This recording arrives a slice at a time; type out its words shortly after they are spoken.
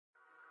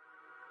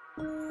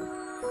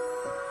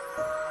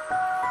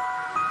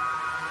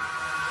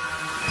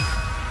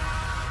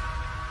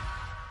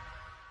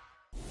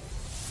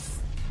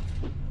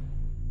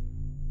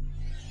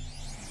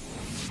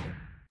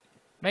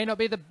May not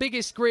be the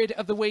biggest grid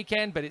of the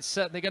weekend, but it's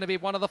certainly going to be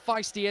one of the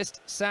feistiest.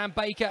 Sam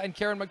Baker and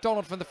Kieran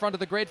McDonald from the front of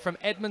the grid from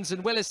Edmonds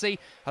and Willesee.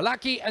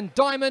 Halaki and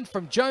Diamond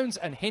from Jones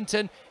and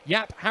Hinton.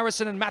 Yap,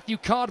 Harrison and Matthew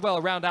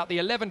Cardwell round out the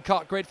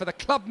 11-kart grid for the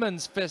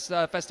Clubman's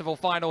Festival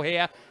final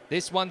here.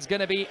 This one's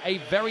going to be a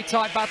very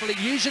tight battle. It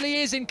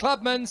usually is in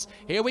Clubman's.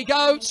 Here we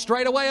go.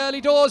 Straight away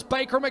early doors.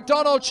 Baker and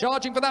McDonald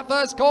charging for that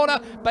first corner.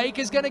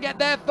 Baker's going to get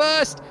there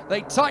first.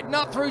 They tighten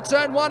up through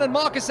turn one, and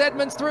Marcus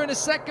Edmonds through in a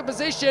second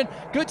position.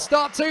 Good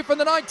start too from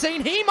the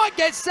 19. He might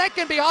get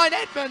second behind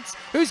Edmonds,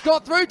 who's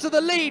got through to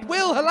the lead.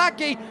 Will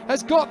Halaki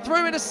has got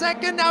through in a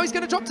second. Now he's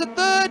going to drop to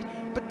third.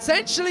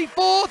 Potentially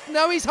fourth.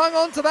 No, he's hung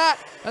on to that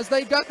as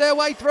they got their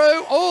way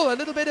through. Oh, a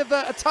little bit of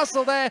a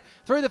tussle there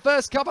through the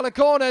first couple of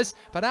corners.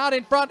 But out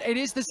in front, it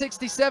is the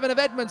 67 of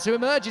Edmonds who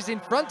emerges in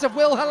front of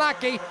Will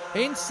Halaki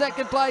in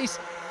second place.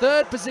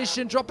 Third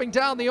position, dropping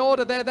down the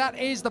order there. That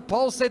is the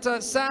pole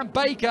sitter, Sam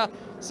Baker.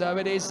 So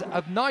it is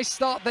a nice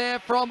start there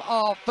from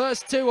our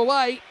first two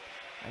away.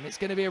 And it's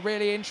going to be a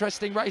really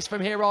interesting race from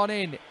here on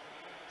in.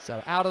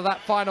 So out of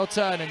that final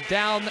turn and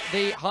down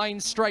the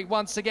Hines straight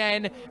once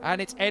again. And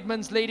it's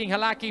Edmonds leading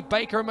Halaki,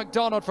 Baker and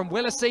McDonald from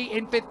Willesee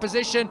in fifth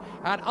position.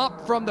 And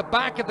up from the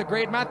back of the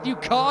grid, Matthew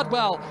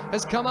Cardwell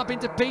has come up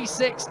into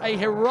P6. A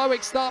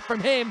heroic start from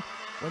him.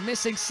 We're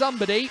missing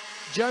somebody.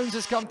 Jones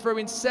has come through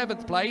in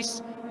seventh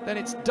place. Then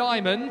it's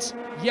Diamond,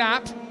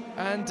 Yap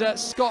and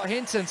Scott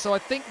Hinton. So I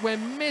think we're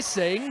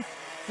missing...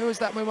 Who is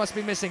that we must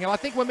be missing? I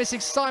think we're missing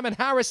Simon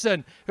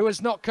Harrison, who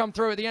has not come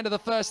through at the end of the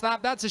first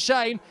lap. That's a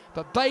shame,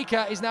 but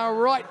Baker is now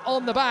right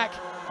on the back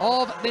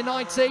of the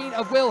 19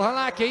 of Will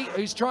Halaki,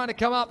 who's trying to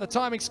come up. The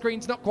timing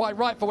screen's not quite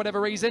right for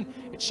whatever reason.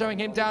 It's showing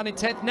him down in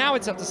 10th. Now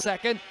it's up to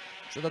second.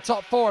 So the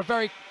top four are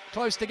very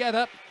close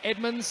together.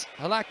 Edmonds,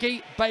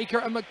 Halaki, Baker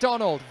and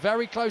McDonald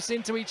very close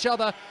into each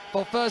other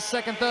for first,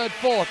 second, third,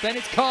 fourth. Then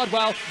it's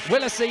Cardwell,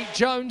 Willesee,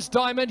 Jones,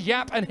 Diamond,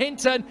 Yap and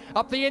Hinton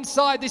up the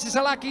inside. This is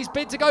Halaki's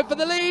bid to go for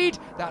the lead.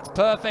 That's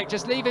perfect,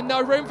 just leaving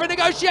no room for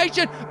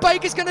negotiation.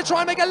 Baker's going to try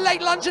and make a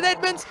late lunge and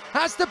Edmonds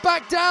has to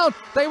back down.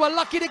 They were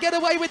lucky to get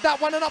away with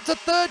that one, and up to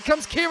third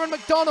comes Kieran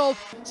McDonald.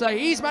 So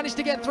he's managed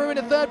to get through in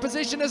a third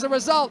position as a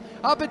result.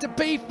 Up into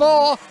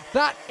P4,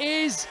 that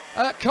is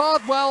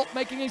Cardwell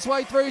making his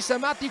way through. So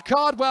Matthew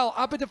Cardwell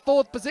up into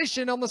fourth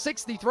position on the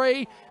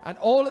 63, and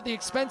all at the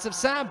expense of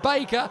Sam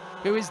Baker,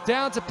 who is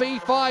down to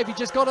P5. He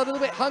just got a little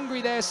bit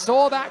hungry there,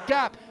 saw that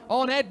gap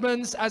on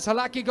Edmonds as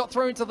Halaki got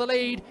through into the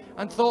lead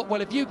and thought, well,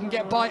 if you can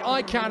get by,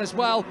 I can as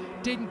well.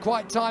 Didn't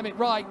quite time it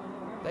right.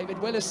 David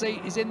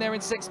Willesee is in there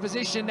in sixth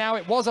position now.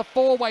 It was a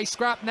four-way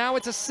scrap. Now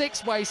it's a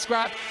six-way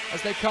scrap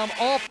as they come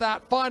off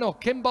that final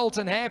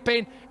Kimbolton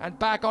hairpin and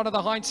back onto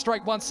the Hines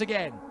straight once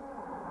again.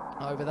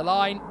 Over the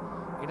line.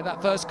 Into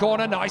that first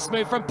corner, nice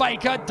move from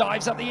Baker,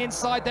 dives up the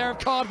inside there of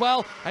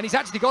Cardwell, and he's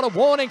actually got a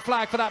warning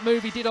flag for that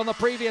move he did on the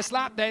previous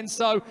lap then,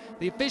 so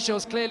the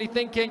officials clearly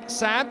thinking,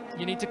 Sam,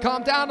 you need to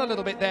calm down a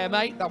little bit there,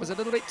 mate. That was a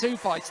little bit too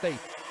feisty.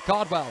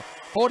 Cardwell,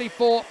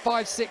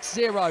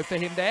 44.560 for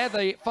him there,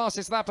 the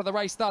fastest lap of the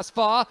race thus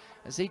far,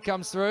 as he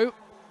comes through.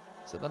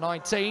 So the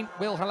 19,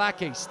 Will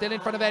Halaki, still in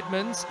front of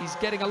Edmonds. He's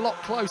getting a lot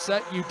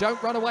closer. You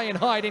don't run away and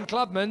hide in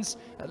Clubman's,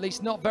 at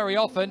least not very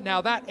often. Now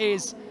that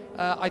is...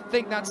 I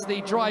think that's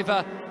the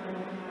driver,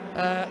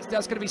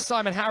 that's going to be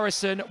Simon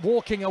Harrison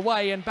walking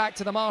away and back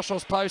to the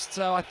marshal's post.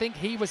 So I think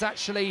he was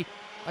actually,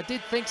 I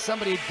did think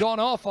somebody had gone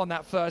off on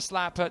that first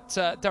lap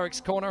at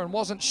Derek's corner and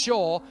wasn't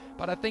sure,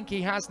 but I think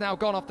he has now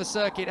gone off the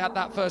circuit at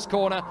that first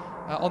corner,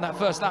 on that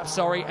first lap,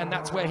 sorry, and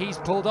that's where he's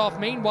pulled off.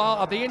 Meanwhile,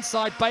 on the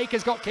inside,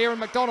 Baker's got Kieran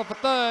McDonald for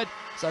third,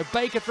 so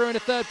Baker through into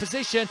third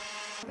position.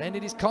 Then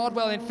it is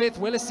Cardwell in fifth,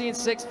 Willesee in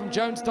sixth from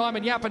Jones,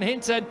 Diamond, Yap and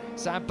Hinton.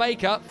 Sam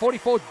Baker,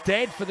 44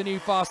 dead for the new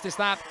fastest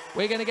lap.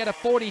 We're going to get a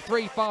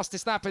 43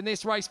 fastest lap in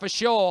this race for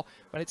sure.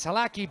 But it's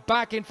Halaki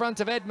back in front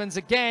of Edmonds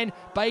again.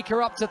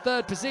 Baker up to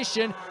third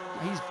position.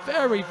 He's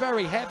very,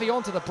 very heavy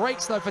onto the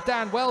brakes though for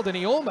Dan Weldon.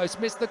 He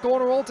almost missed the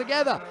corner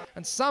altogether.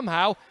 And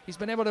somehow he's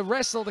been able to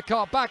wrestle the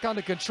car back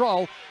under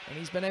control. And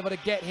he's been able to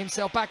get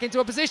himself back into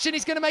a position.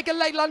 He's going to make a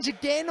late lunge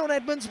again on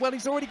Edmonds. Well,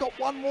 he's already got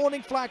one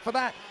warning flag for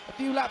that a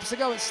few laps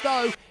ago at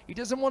Stowe. He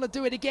doesn't want to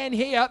do it again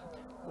here.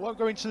 I won't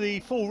go into the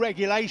full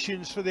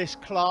regulations for this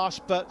class,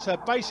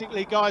 but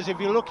basically, guys, if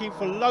you're looking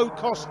for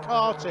low-cost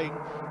karting,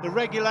 the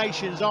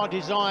regulations are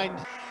designed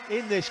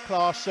in this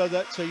class so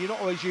that you're not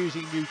always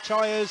using new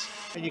tyres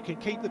and you can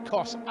keep the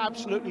costs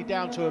absolutely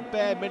down to a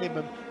bare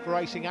minimum for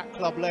racing at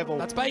club level.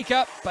 That's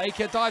Baker.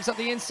 Baker dives up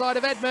the inside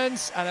of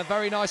Edmonds and a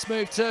very nice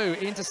move too.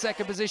 Into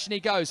second position he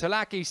goes.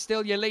 Halaki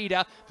still your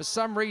leader. For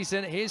some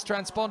reason his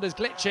transponder's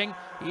glitching.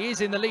 He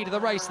is in the lead of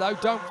the race though,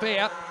 don't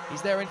fear.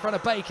 He's there in front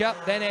of Baker,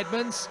 then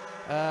Edmonds.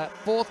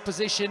 Fourth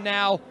position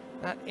now.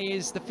 That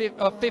is the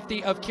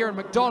 50 of Kieran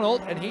McDonald,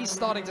 and he's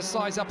starting to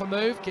size up a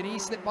move. Can he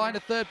slip by into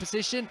third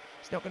position?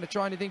 He's He's not going to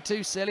try anything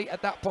too silly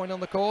at that point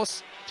on the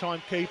course.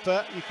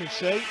 Timekeeper, you can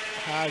see,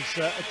 has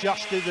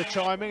adjusted the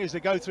timing as they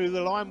go through the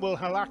line. Will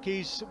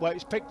Halaki's, well,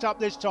 it's picked up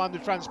this time, the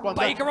transponder.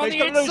 Baker on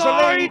He's the gonna lose the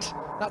lead. inside!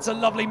 That's a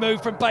lovely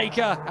move from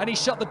Baker, and he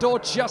shut the door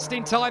just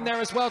in time there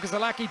as well, because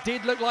Halaki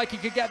did look like he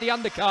could get the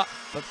undercut,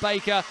 but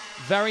Baker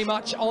very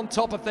much on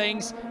top of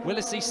things.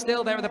 Willisey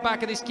still there at the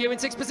back of this queue in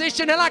 6th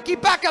position.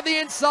 Halaki back up the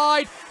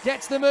inside,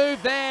 gets the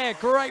move there.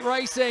 Great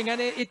racing,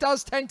 and it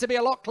does tend to be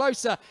a lot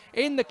closer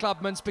in the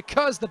Clubmans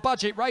because the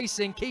budget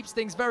racing keeps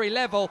things very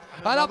level.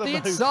 And up the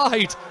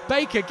inside,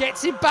 Baker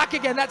gets him back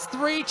again. That's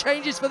 3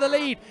 changes for the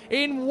lead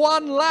in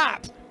 1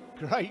 lap.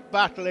 Great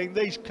battling,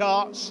 these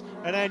karts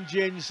and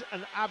engines,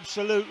 an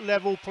absolute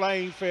level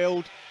playing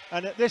field.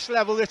 And at this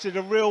level, this is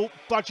a real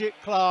budget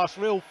class,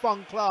 real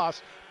fun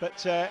class,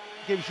 but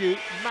gives you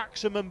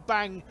maximum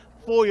bang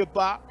for your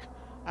buck.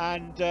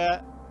 And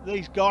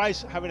these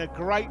guys having a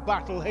great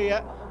battle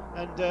here.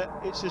 And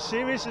it's as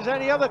serious as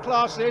any other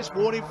class this.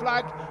 Warning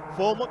flag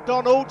for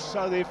McDonald.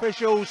 So the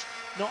officials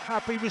not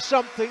happy with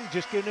something,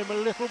 just giving him a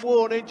little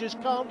warning,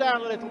 just calm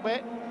down a little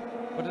bit.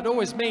 But it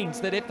always means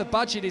that if the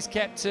budget is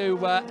kept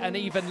to an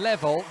even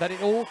level, that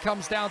it all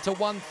comes down to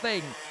one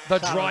thing, the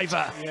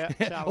driver.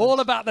 Yeah, all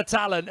about the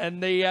talent,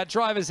 and the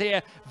drivers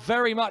here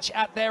very much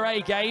at their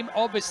A game.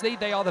 Obviously,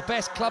 they are the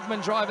best Clubman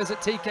drivers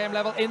at TKM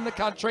level in the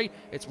country.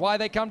 It's why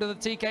they come to the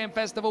TKM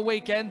Festival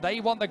weekend. They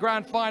want the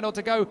grand final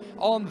to go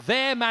on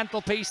their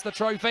mantelpiece, the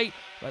trophy.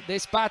 But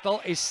this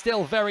battle is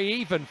still very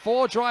even.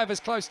 4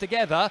 drivers close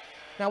together.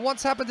 Now,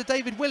 what's happened to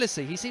David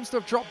Willisey? He seems to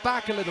have dropped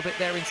back a little bit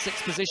there in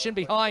 6th position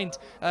behind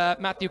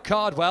Matthew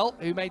Cardwell,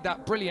 who made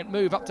that brilliant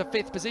move up to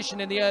 5th position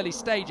in the early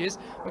stages.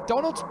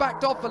 McDonald's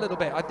backed off a little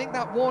bit. I think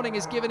that warning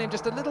has given him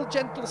just a little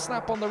gentle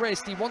slap on the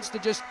wrist. He wants to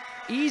just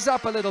ease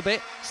up a little bit,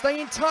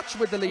 stay in touch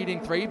with the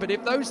leading 3, but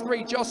if those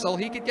 3 jostle,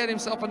 he could get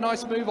himself a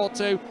nice move or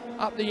 2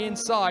 up the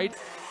inside.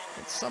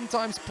 It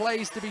sometimes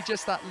plays to be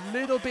just that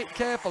little bit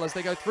careful as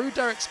they go through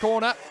Derek's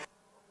corner.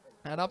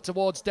 And up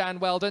towards Dan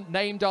Weldon,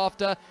 named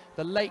after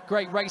the late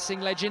great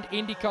racing legend,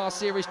 IndyCar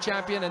Series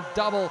champion and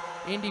double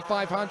Indy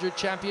 500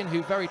 champion,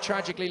 who very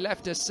tragically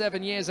left us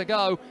 7 years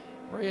ago.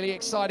 Really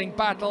exciting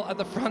battle at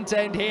the front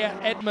end here.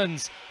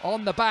 Edmonds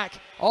on the back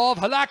of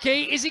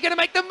Halaki. Is he going to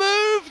make the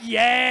move?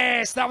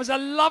 Yes, that was a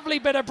lovely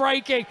bit of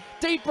braking.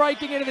 Deep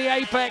braking into the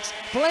apex.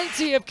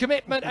 Plenty of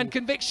commitment and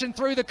conviction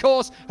through the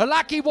course.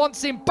 Halaki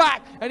wants him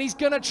back, and he's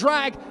going to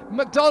drag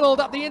McDonald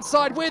up the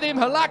inside with him.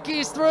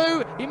 Halaki is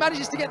through. He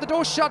manages to get the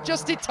door shut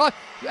just in time.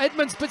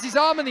 Edmonds puts his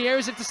arm in the air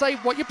as if to say,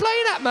 what you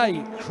playing at,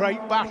 mate?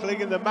 Great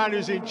battling, and the man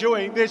who's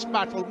enjoying this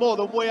battle more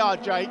than we are,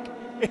 Jake,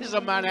 is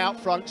a man out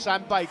front,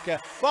 Sam Baker.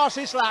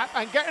 Fastest lap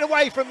and getting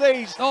away from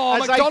these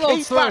as McDonald's they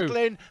keep through.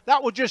 battling.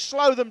 That will just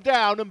slow them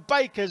down, and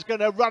Baker's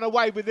going to run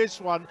away with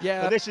this one.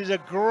 Yeah. But this is a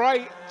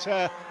great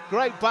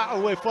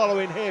battle we're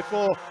following here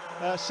for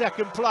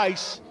 2nd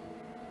place.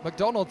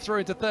 McDonald through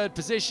into 3rd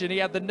position. He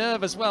had the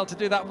nerve as well to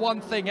do that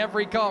one thing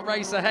every kart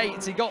racer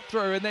hates. He got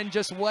through and then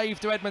just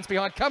waved to Edmonds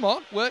behind. Come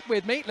on, work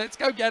with me. Let's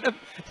go get him.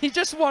 You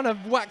just want to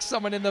whack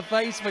someone in the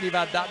face when you've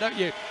had that, don't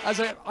you?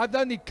 I've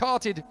only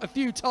karted a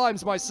few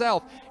times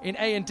myself in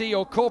A&D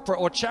or corporate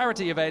or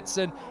charity events,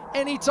 and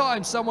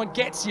anytime someone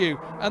gets you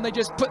and they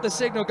just put the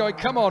signal going,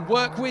 come on,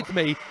 work with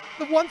me,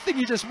 the one thing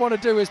you just want to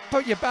do is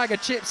put your bag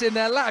of chips in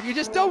their lap. You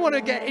just don't want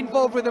to get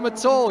involved with them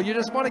at all. You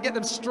just want to get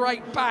them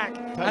straight back.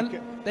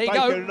 There you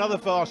go. Another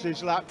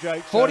fastest lap,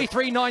 Jake.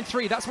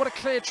 43.93. That's what a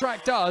clear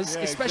track does,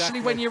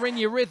 especially when you're in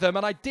your rhythm.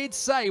 And I did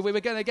say we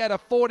were going to get a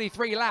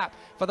 43 lap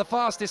for the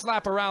fastest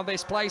lap around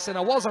this place, and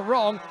I wasn't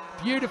wrong.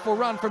 Beautiful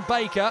run from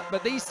Baker,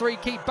 but these 3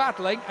 keep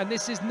battling, and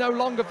this is no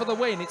longer for the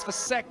win. It's for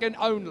 2nd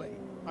only.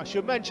 I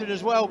should mention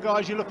as well,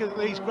 guys, you look at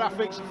these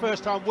graphics, the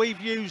first time we've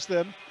used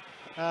them,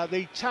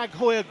 the Tag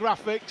Heuer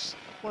graphics.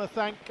 I want to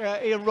thank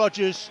Ian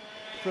Rogers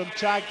from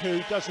Tag,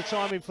 who does the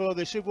timing for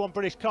the Super 1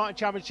 British Karting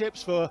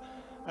Championships, for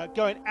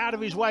going out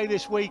of his way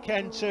this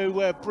weekend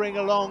to bring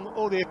along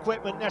all the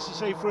equipment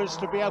necessary for us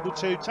to be able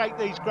to take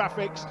these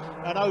graphics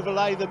and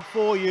overlay them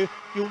for you.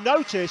 You'll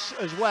notice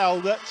as well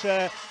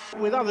that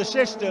with other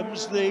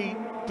systems, the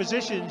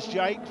positions,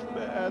 Jake,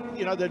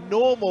 you know, the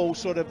normal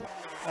sort of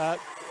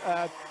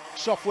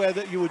software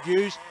that you would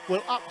use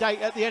will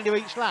update at the end of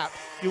each lap.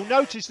 You'll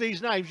notice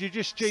these names, you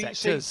just see,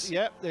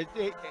 yeah,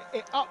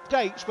 it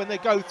updates when they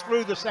go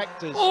through the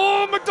sectors.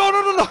 Oh,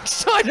 McDonald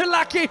alongside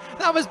Halaki.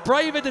 That was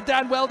braver to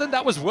Dan Weldon.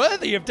 That was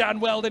worthy of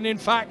Dan Weldon, in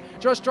fact.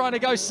 Just trying to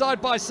go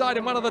side by side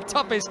in one of the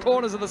toughest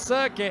corners of the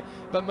circuit.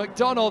 But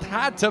McDonald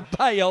had to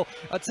bail.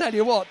 I tell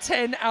you what,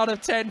 10 out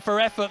of 10 for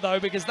effort, though,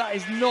 because that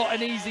is not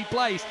an easy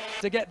place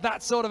to get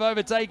that sort of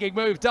overtaking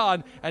move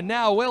done. And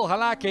now Will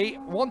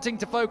Halaki, wanting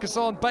to focus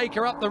on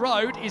Baker up the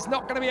road, is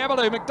not going to be able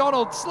to.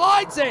 McDonald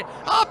slides it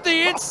up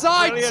the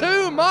inside.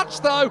 Too much,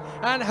 though.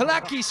 And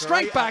Halaki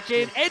straight back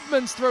in.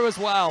 Edmonds through as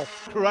well.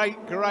 Great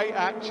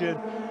action.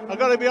 I've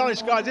got to be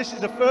honest, guys, this is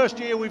the first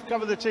year we've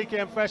covered the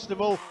TKM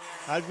Festival,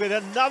 and with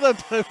another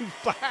move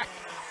back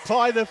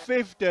by the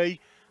 50.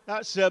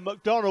 That's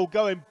McDonald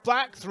going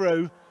back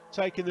through,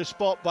 taking the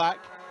spot back.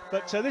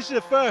 But this is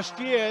the first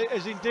year,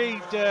 as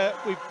indeed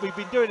we've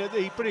been doing at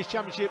the British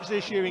Championships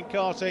this year in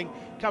karting,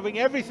 covering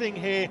everything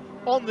here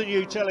on the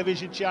new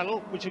television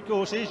channel, which of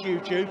course is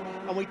YouTube,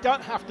 and we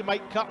don't have to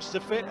make cuts to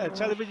fit a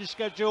television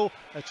schedule,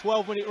 a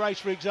 12-minute race,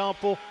 for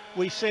example.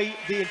 We see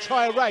the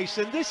entire race,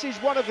 and this is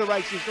one of the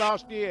races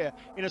last year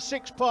in a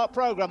 6-part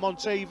programme on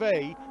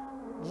TV.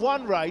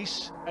 One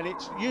race, and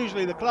it's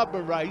usually the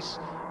Clubman race,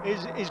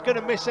 is going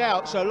to miss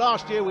out. So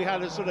last year we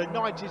had a sort of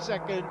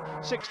 90-second,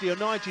 60 or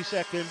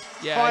 90-second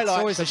highlights. It's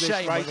always of a this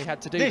shame race. when we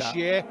had to do this that.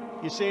 year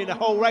you're seeing the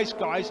whole race,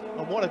 guys,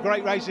 and what a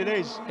great race it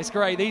is. It's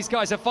great. These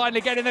guys are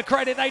finally getting the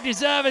credit they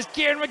deserve as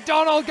Kieran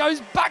McDonald goes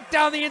back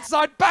down the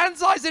inside,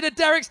 banzais into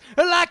Derricks.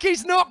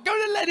 Halaki's not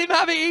going to let him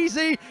have it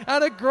easy,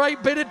 and a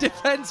great bit of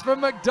defence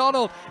from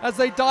McDonald as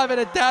they dive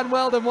into Dan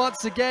Weldon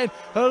once again.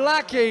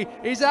 Halaki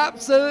is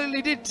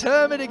absolutely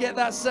determined to get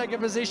that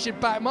second position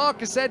back.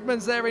 Marcus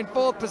Edmonds there in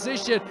 4th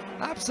position,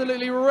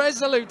 absolutely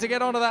resolute to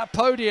get onto that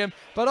podium,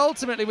 but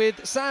ultimately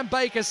with Sam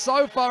Baker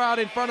so far out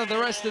in front of the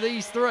rest of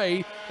these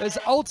three, there's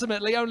ultimately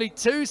only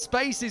 2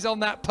 spaces on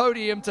that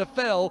podium to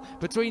fill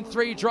between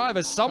 3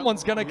 drivers.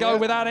 Someone's going to go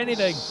without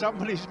anything.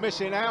 Somebody's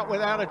missing out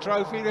without a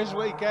trophy this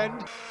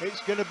weekend.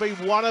 It's going to be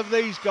one of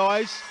these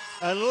guys,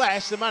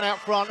 unless the man out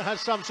front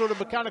has some sort of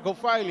mechanical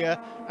failure,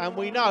 and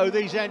we know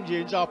these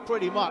engines are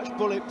pretty much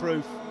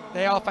bulletproof.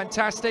 They are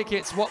fantastic.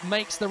 It's what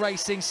makes the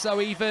racing so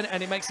even,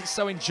 and it makes it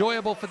so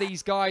enjoyable for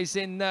these guys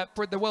in the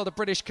world of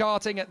British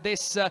karting at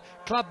this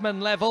Clubman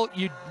level.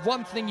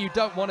 One thing you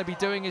don't want to be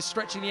doing is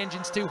stretching the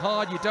engines too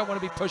hard. You don't want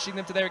to be pushing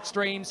them to their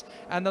extremes,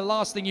 and the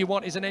last thing you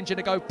want is an engine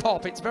to go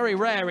pop. It's very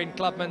rare in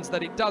Clubmans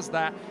that it does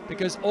that,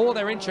 because all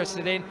they're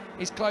interested in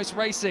is close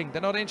racing.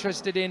 They're not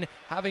interested in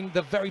having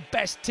the very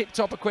best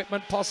tip-top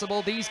equipment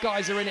possible. These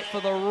guys are in it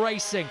for the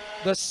racing,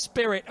 the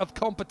spirit of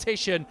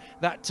competition,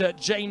 that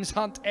James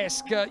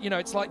Hunt-esque,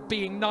 it's like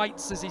being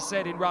knights, as he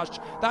said in Rush.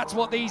 That's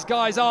what these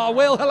guys are.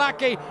 Will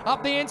Halaki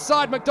up the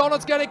inside.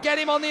 McDonald's going to get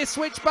him on the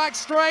switchback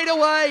straight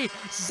away.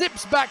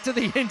 Zips back to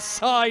the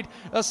inside.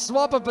 A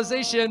swap of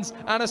positions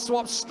and a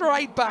swap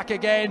straight back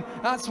again.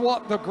 That's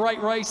what the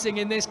great racing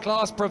in this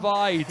class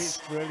provides.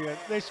 It's brilliant.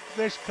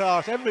 This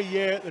class, every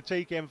year at the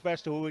TKM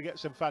Festival, we get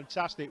some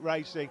fantastic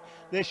racing.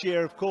 This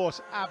year, of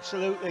course,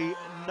 absolutely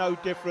no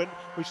different.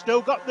 We've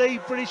still got the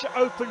British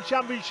Open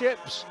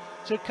Championships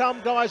to come,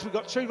 guys. We've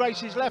got 2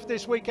 races left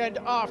this weekend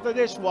after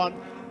this one.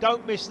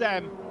 Don't miss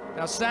them.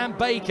 Now Sam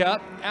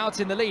Baker out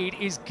in the lead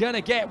is going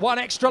to get 1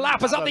 extra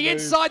lap as up the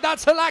inside.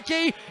 That's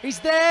Halaki. He's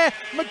there.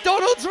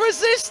 McDonald's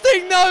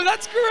resisting. No,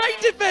 that's great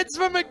defence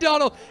from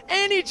McDonald.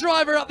 Any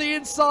driver up the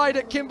inside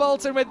at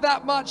Kimbolton with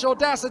that much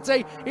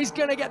audacity is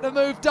going to get the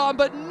move done,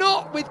 but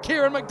not with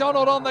Kieran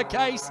McDonald on the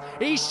case.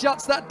 He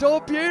shuts that door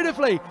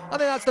beautifully. I think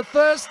that's the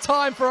first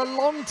time for a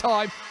long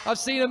time I've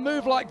seen a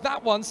move like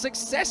that one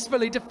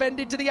successfully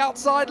defended to the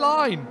outside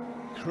line.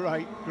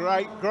 Great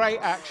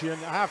action,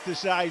 I have to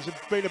say.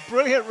 It's been a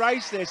brilliant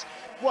race, this.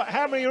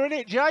 How many are in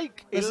it,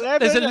 Jake? 11.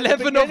 There's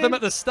 11 of them at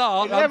the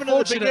start, 11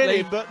 unfortunately. at the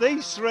beginning, but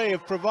these 3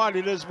 have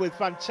provided us with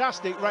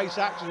fantastic race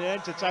action and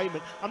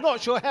entertainment. I'm not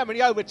sure how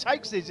many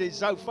overtakes this is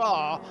so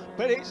far,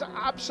 but it's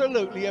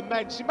absolutely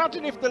immense.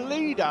 Imagine if the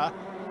leader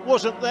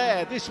wasn't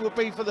there. This would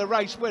be for the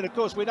race win. Of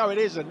course, we know it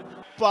isn't,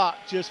 but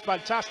just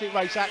fantastic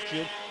race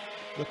action.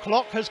 The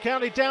clock has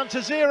counted down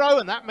to 0,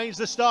 and that means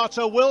the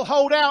starter will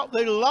hold out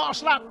the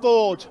last lap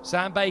board.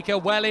 Sam Baker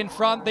well in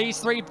front. These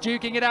 3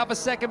 duking it out for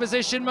second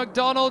position.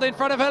 McDonald in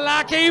front of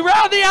Halaki.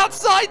 Round the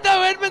outside,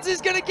 though. Edmonds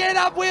is going to get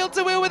up wheel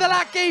to wheel with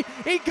Halaki.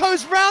 He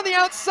goes round the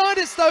outside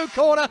of Stoke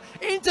Corner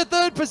into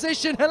 3rd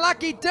position.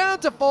 Halaki down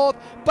to 4th.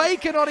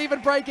 Baker not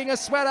even breaking a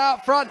sweat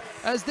out front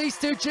as these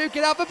 2 duke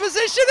it out for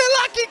position.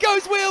 Halaki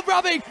goes wheel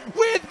rubbing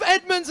with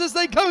Edmonds as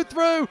they go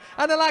through.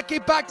 And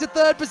Halaki back to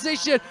 3rd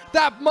position.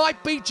 That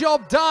might be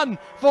job done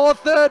for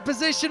 3rd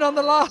position on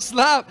the last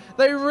lap.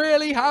 They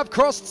really have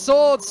crossed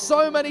swords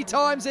so many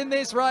times in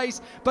this race,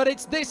 but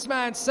it's this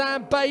man,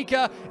 Sam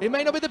Baker. It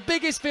may not be the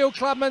biggest field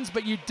Clubman's,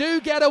 but you do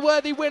get a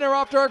worthy winner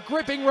after a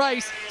gripping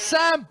race.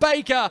 Sam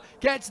Baker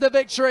gets the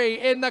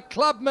victory in the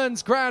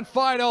Clubman's Grand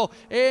Final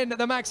in the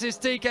Maxis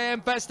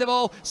TKM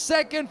Festival.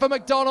 2nd for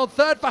McDonald,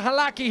 3rd for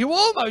Halaki, who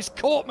almost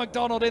caught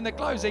McDonald in the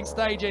closing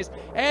stages.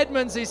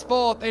 Edmonds is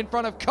 4th in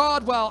front of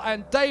Cardwell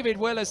and David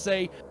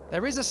Willisey.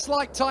 There is a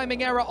slight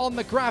timing error on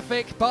the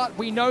graphic, but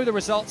we know the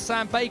results.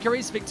 Sam Baker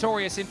is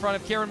victorious in front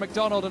of Kieran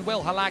McDonald and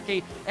Will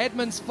Halaki.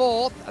 Edmonds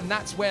 4th, and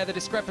that's where the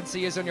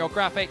discrepancy is on your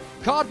graphic.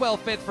 Cardwell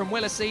 5th from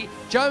Willisey.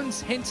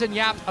 Jones, Hinton,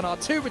 Yap, and our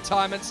 2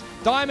 retirements,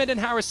 Diamond and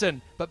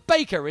Harrison. But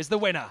Baker is the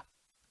winner.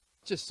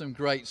 Just some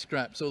great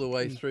scraps all the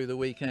way through the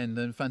weekend,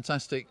 and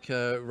fantastic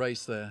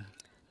race there.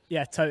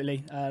 Yeah,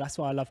 totally. That's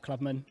why I love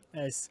Clubman.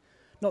 There's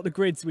not the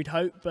grids we'd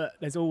hope, but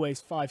there's always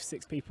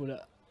 5-6 people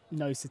that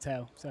nose to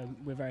tail, so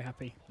we're very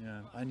happy. Yeah,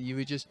 and you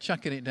were just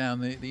chucking it down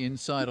the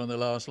inside on the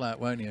last lap,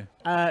 weren't you?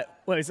 Well,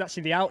 it's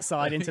actually the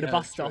outside into the Yeah,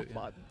 bus that's true,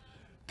 stop. yeah.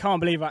 I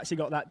can't believe I actually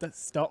got that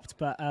stopped,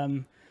 but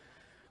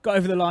got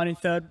over the line in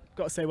 3rd.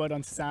 Got to say well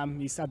done to Sam.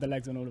 He's had the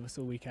legs on all of us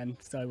all weekend,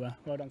 so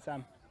well done,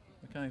 Sam.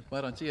 Okay,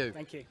 well done to you.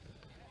 Thank you.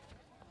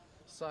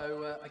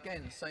 So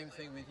again, same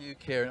thing with you,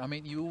 Kieran. I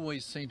mean, you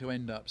always seem to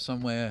end up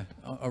somewhere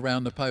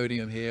around the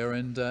podium here,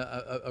 and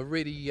a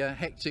really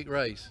hectic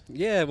race.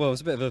 Yeah, well,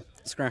 it's a bit of a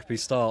scrappy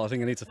start. I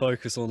think I need to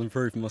focus on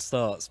improving my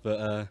starts.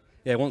 But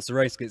yeah, once the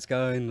race gets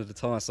going, the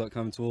tyres start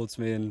coming towards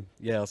me, and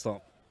yeah, I'll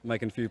start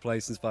making a few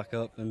places back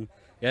up. And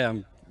yeah,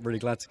 I'm really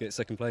glad to get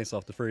second place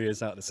after 3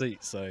 years out of the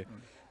seat. So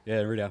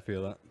yeah, really happy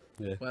with that.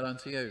 Yeah. Well done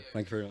to you.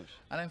 Thank you very much.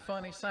 And then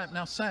finally, Sam.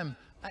 Now, Sam,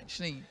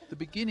 actually, the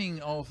beginning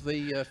of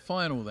the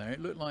final there,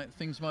 it looked like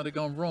things might have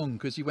gone wrong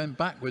because you went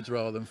backwards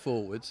rather than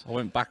forwards. I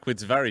went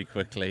backwards very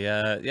quickly.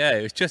 Yeah,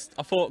 it was just,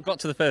 I thought, got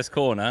to the first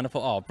corner and I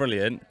thought, oh,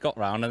 brilliant. Got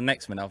round, and the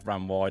next minute I've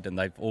ran wide and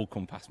they've all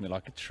come past me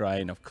like a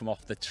train. I've come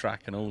off the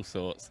track and all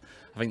sorts.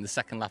 I think the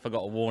second lap I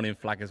got a warning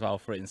flag as well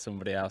for hitting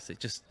somebody else. It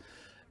just,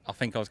 I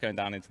think I was going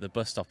down into the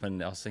bus stop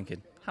and I was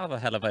thinking, how the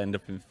hell have I ended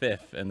up in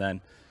fifth? And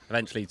then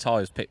eventually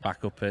tyres picked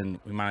back up and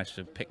we managed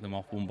to pick them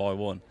off one by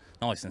one,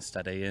 nice and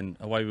steady, and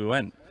away we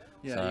went.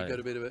 Yeah, So, you got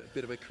a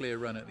bit of a clear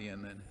run at the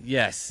end then.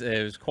 yes,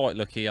 it was quite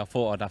lucky. I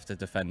thought I'd have to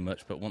defend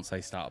much, but once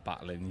they start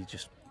battling, you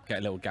just get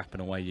a little gap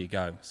and away you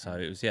go. So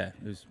it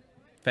was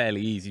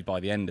fairly easy by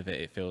the end of it,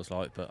 it feels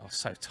like, but I was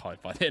so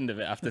tired by the end of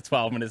it after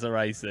 12 minutes of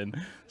racing.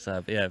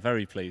 So yeah,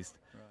 very pleased.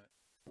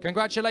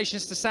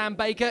 Congratulations to Sam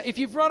Baker. If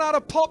you've run out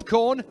of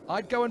popcorn,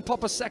 I'd go and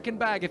pop a second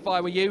bag if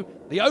I were you.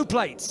 The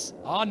O-Plates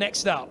are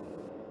next up.